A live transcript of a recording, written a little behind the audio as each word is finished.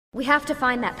We have to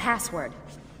find that password.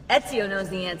 Ezio knows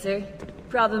the answer.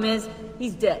 Problem is,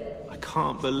 he's dead. I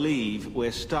can't believe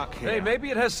we're stuck here. Hey, maybe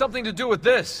it has something to do with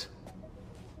this.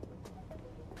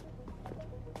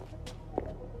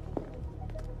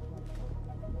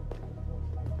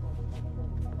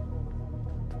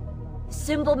 The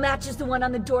symbol matches the one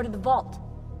on the door to the vault.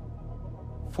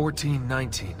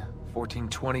 1419,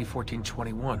 1420,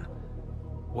 1421.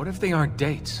 What if they aren't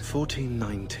dates?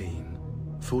 1419,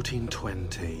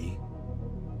 1420...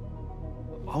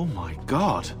 Oh my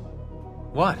god.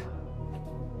 What?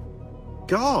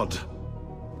 God!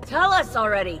 Tell us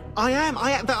already! I am!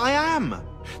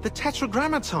 The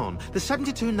Tetragrammaton, the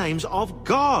 72 names of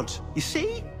God. You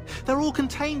see? They're all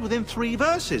contained within 3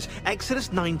 verses,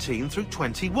 Exodus 19 through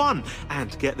 21.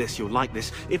 And get this, you'll like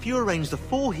this, if you arrange the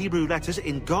 4 Hebrew letters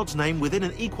in God's name within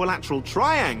an equilateral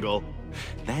triangle,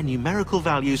 their numerical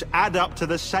values add up to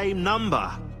the same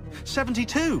number.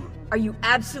 72. Are you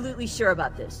absolutely sure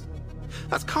about this?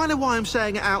 That's kind of why I'm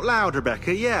saying it out loud,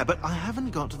 Rebecca, yeah, but I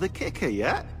haven't got to the kicker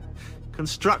yet.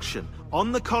 Construction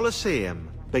on the Colosseum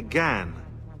began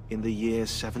in the year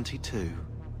 72.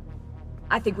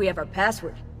 I think we have our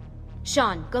password.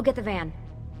 Sean, go get the van.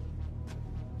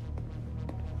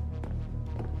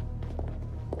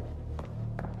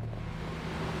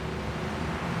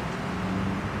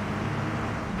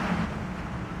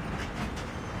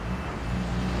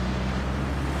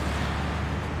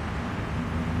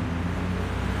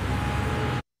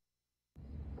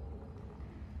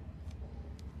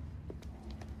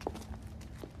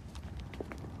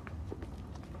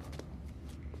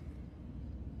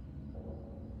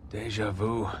 Deja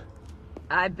vu.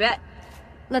 I bet.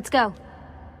 Let's go.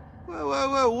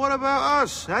 Whoa, what about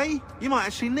us, eh? You might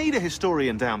actually need a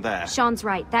historian down there. Sean's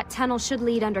right. That tunnel should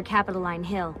lead under Capitoline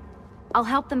Hill. I'll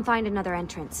help them find another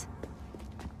entrance.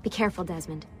 Be careful,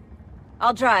 Desmond.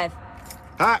 I'll drive.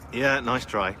 Ah, yeah, nice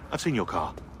try. I've seen your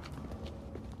car.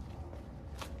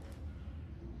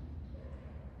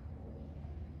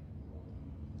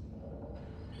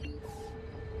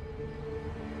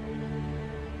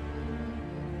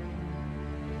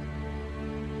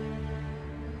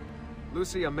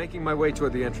 Lucy, I'm making my way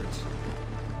toward the entrance.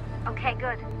 Okay,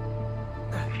 good.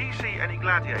 If you see any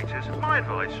gladiators, my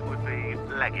advice would be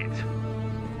leg it.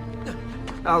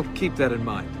 I'll keep that in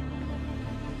mind.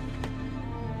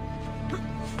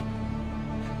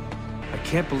 I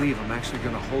can't believe I'm actually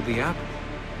going to hold the apple.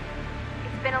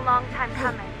 It's been a long time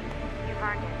coming. You've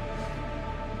earned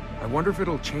it. I wonder if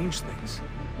it'll change things.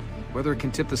 Whether it can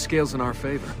tip the scales in our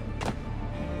favor.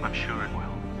 I'm sure it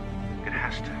will. It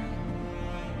has to.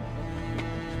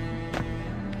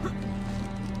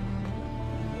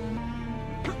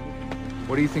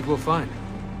 What do you think we'll find?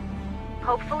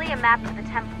 Hopefully a map of the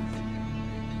temples.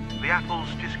 The apple's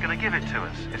just gonna give it to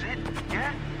us, is it?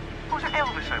 Yeah? Or is it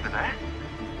Elvis over there?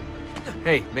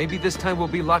 Hey, maybe this time we'll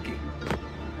be lucky.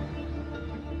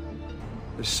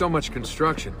 There's so much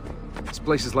construction. This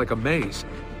place is like a maze.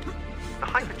 The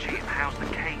Hypergeum housed the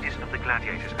cages of the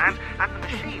gladiators and the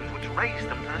machines which raised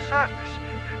them to the surface.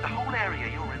 The whole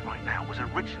area you're in right now was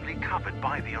originally covered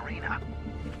by the arena.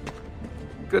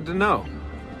 Good to know.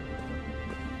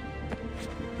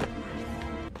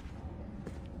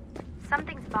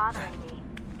 Something's bothering me.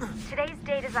 Today's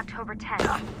date is October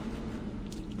 10th.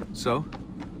 So?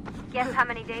 Guess how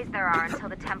many days there are until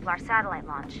the Templar satellite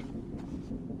launch?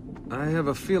 I have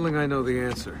a feeling I know the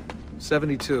answer.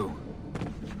 72.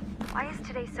 Why is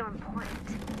today so important?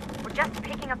 We're just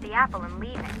picking up the apple and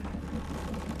leaving.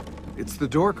 It's the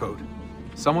door code.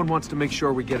 Someone wants to make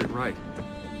sure we get it right.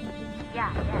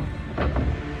 Yeah.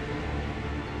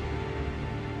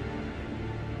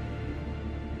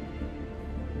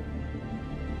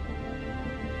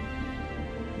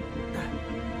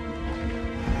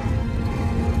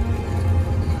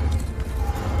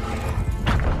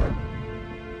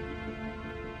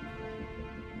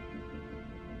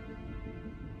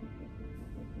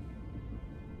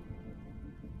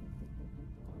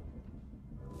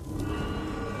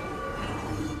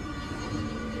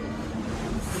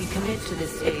 Commit to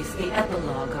this space the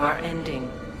epilogue, our ending.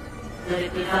 Let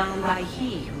it be found by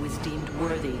he who is deemed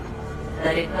worthy.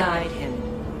 Let it guide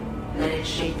him. Let it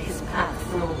shape his path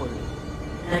forward.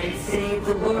 Let it save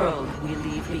the world we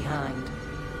leave behind.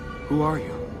 Who are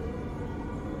you?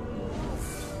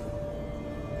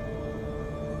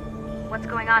 What's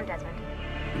going on, Desmond?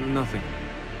 Nothing.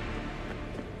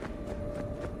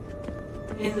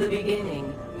 In the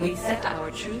beginning, we set our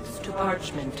truths to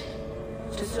parchment,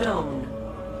 to stone,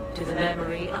 to the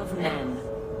memory of men.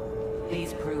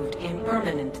 These proved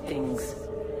impermanent things,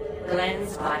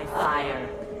 cleansed by fire,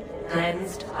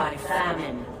 cleansed by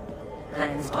famine,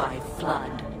 cleansed by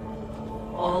flood.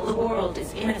 all the world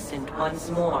is innocent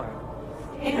once more.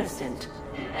 Innocent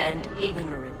and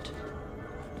ignorant.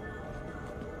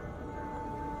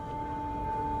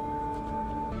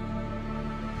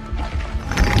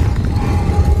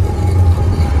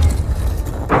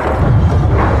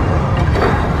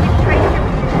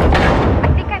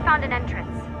 I think I found an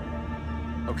entrance.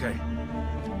 Okay.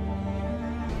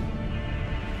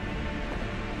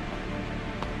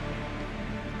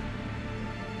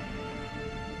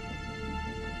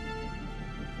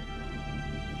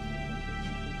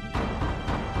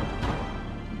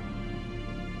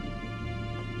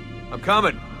 I'm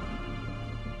coming.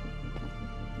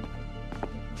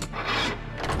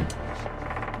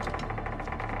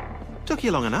 Took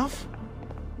you long enough.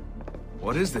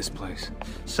 What is this place?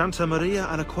 Santa Maria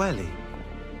Anaqueli.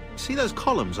 See those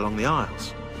columns along the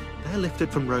aisles? They're lifted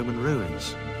from Roman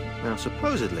ruins. Now,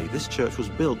 supposedly, this church was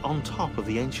built on top of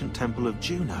the ancient temple of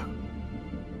Juno.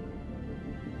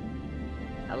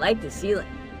 I like the ceiling.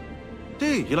 Do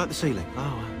you? You like the ceiling?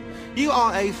 Oh, you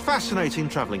are a fascinating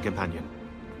travelling companion.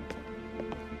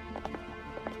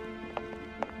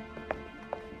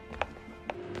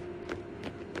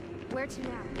 Where to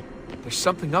now? There's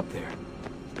something up there.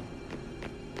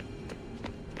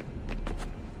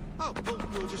 Oh, well,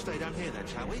 we'll just stay down here then,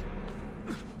 shall we?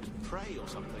 Pray or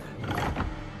something.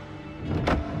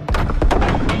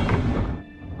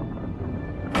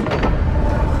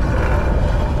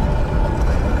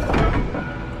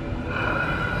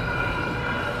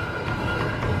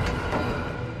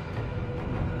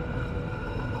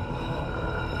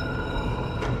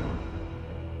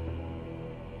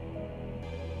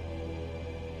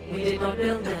 We did not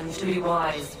build them to be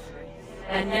wise,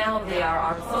 and now they are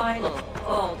our final,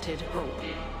 vaulted hope.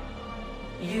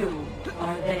 You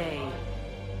are they.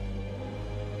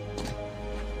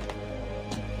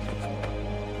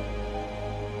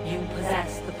 You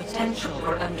possess the potential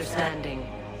for understanding,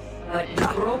 but you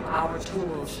broke our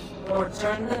tools, or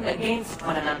turned them against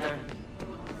one another.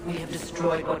 We have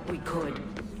destroyed what we could,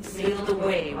 sealed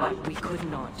away what we could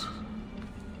not.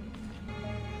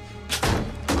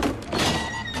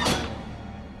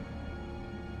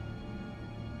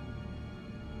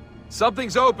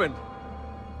 Something's opened!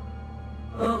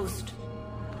 Most,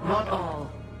 not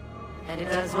all. And it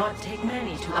does not take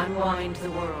many to unwind the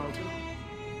world.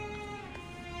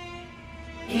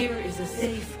 Here is a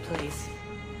safe place,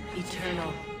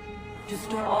 eternal, to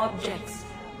store objects,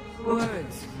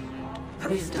 words,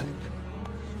 wisdom,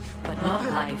 but not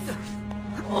life.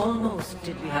 Almost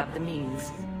did we have the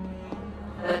means.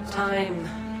 But time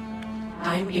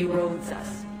erodes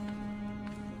us.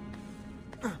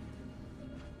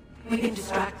 We can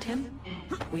distract him,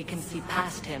 we can see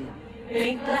past him,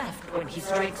 feint left when he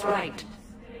strikes right.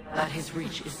 But his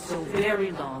reach is so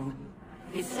very long,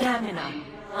 his stamina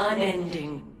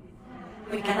unending.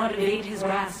 We cannot evade his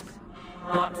grasp,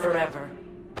 not forever.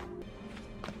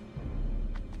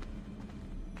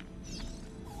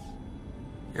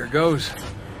 Here goes.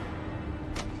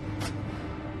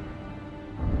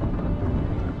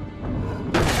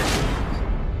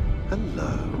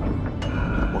 Hello.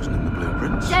 That wasn't in the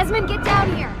blueprints. Desmond, get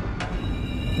down here!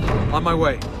 On my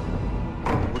way.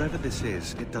 Whatever this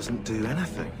is, it doesn't do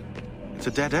anything. It's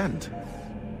a dead end.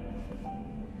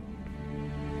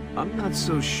 I'm not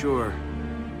so sure.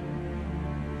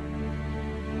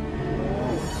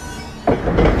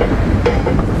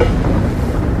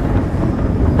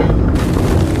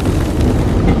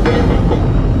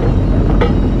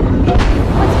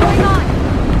 What's going on?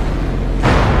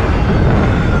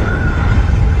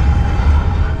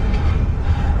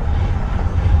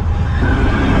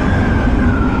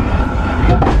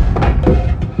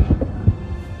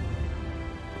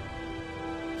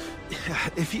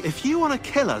 If you want to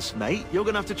kill us, mate, you're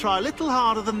going to have to try a little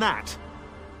harder than that.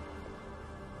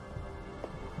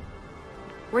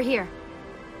 We're here.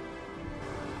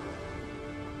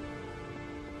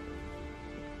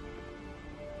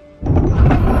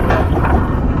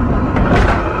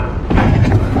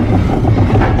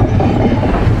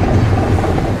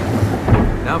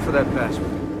 Now for that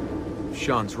password.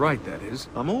 Sean's right, that is.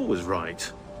 I'm always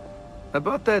right.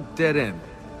 About that dead end.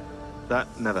 That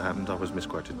never happened. I was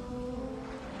misquoted.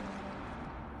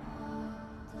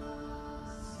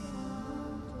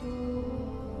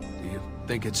 Do you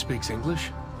think it speaks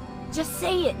English? Just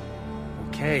say it.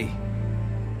 Okay.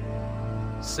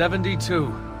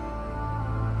 72.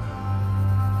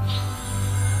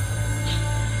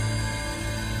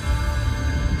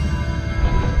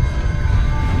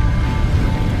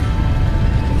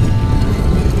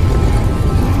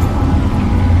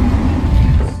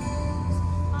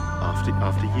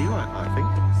 After you, I think.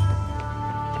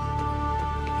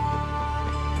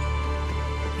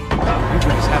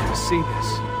 have to see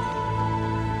this.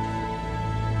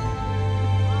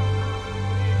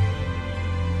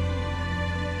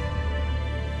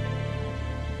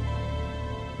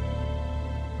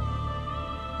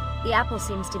 The apple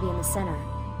seems to be in the center.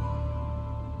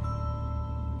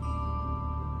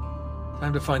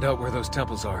 Time to find out where those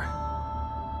temples are.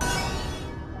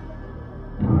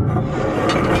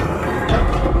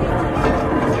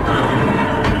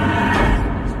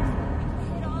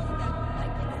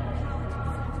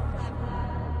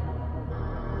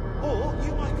 Or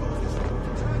you might cause this world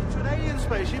to turn into an alien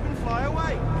spaceship and fly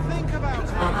away. Think about it.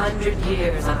 100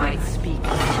 years I might speak,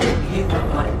 you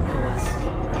might know us.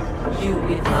 You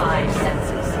with 5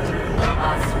 senses,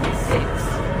 us with 6.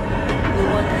 The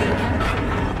one we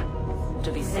can to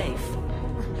be safe.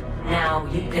 Now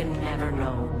you can never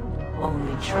know,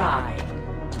 only try.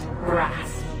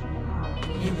 Grasp.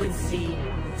 You can see,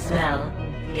 smell,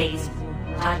 taste,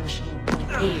 touch,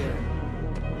 hear.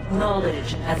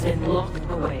 Knowledge has been locked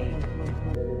away.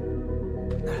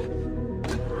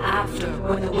 After,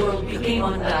 when the world became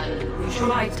undone, you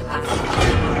tried to pass it.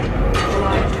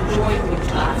 Tried to join you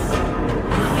to us.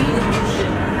 You see the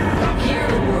vision, hear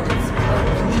the words, but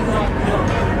you do not know.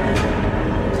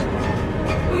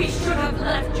 We should have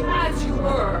left you as you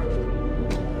were.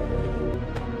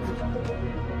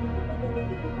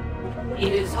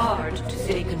 It is hard to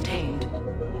stay contained,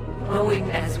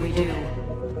 knowing as we do.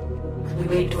 We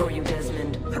wait for you,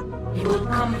 Desmond. You will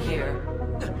come here.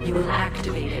 You will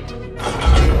activate it. You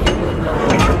will know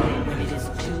when it is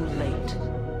too late.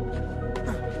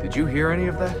 Did you hear any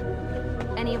of that?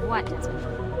 Any of what, Desmond?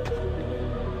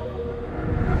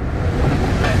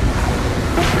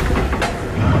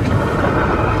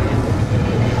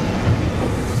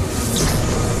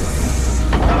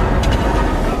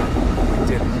 I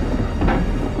did it.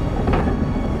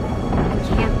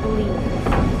 Can't believe it.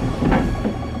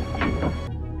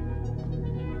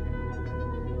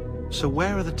 So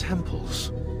where are the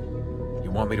temples?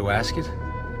 You want me to ask it?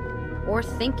 Or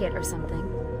think it or something.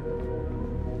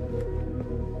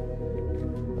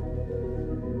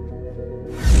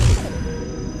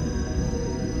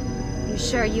 You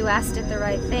sure you asked it the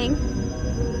right thing?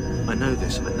 I know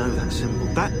this, I know that symbol.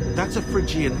 That's a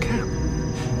Phrygian cap.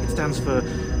 It stands for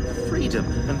freedom,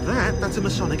 and that's a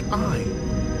Masonic eye.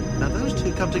 Now those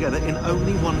two come together in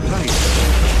only one place.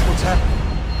 What's happening?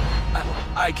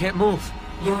 I can't move.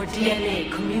 Your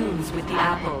DNA communes with the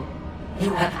apple.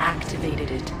 You have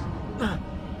activated it.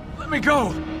 Let me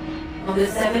go! On the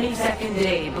 72nd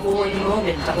day before the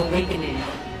moment of awakening,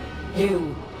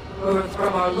 you, birthed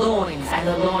from our loins and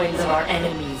the loins of our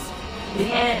enemies, the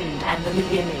end and the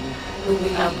beginning, whom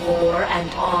we abhor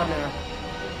and honor,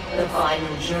 the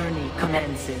final journey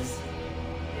commences.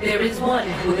 There is one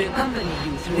who will accompany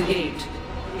you through the gate.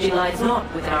 She lies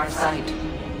not within our sight.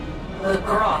 The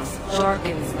cross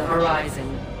darkens the horizon.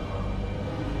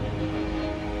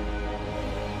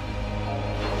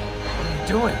 What are you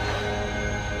doing?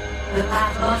 The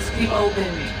path must be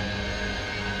opened.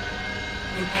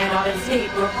 You cannot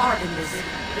escape your part in this.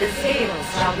 The scales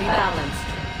shall be balanced.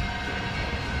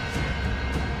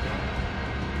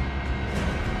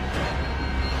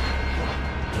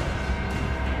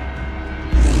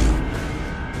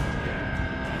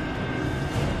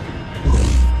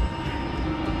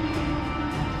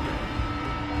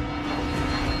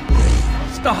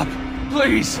 Stop!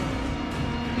 Please!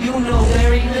 You know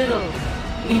very little.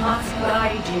 We must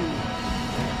guide you.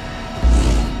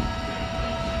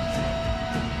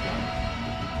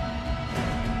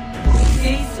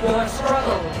 Cease your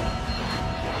struggle.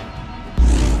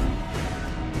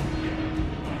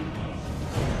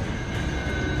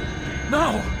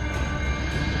 No!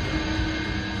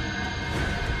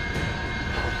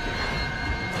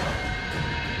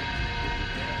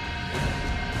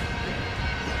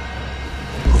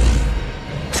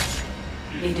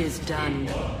 It is done.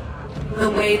 The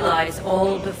way lies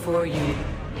all before you.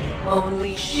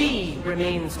 Only she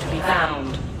remains to be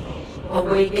found.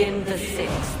 Awaken the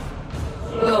 6th.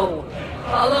 Go,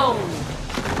 alone!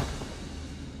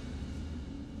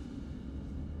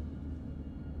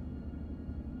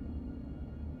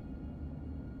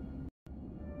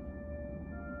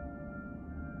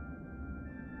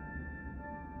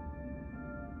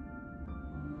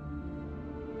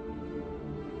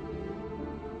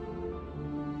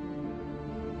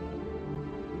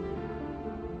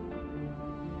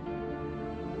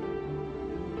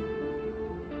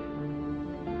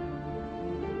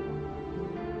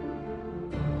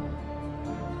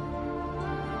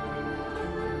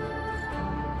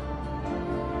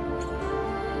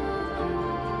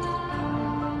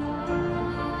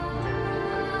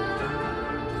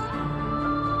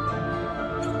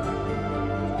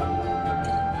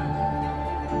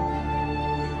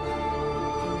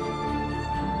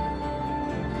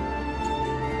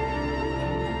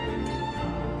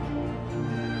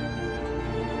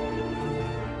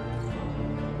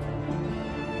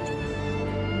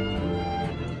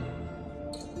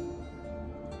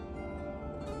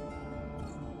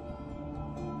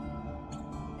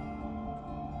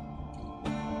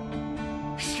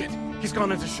 He's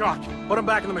gone into shock. Put him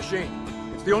back in the machine.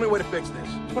 It's the only way to fix this.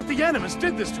 But the Animus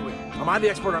did this to him. Am I the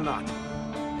expert or not?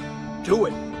 Do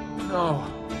it.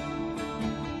 No.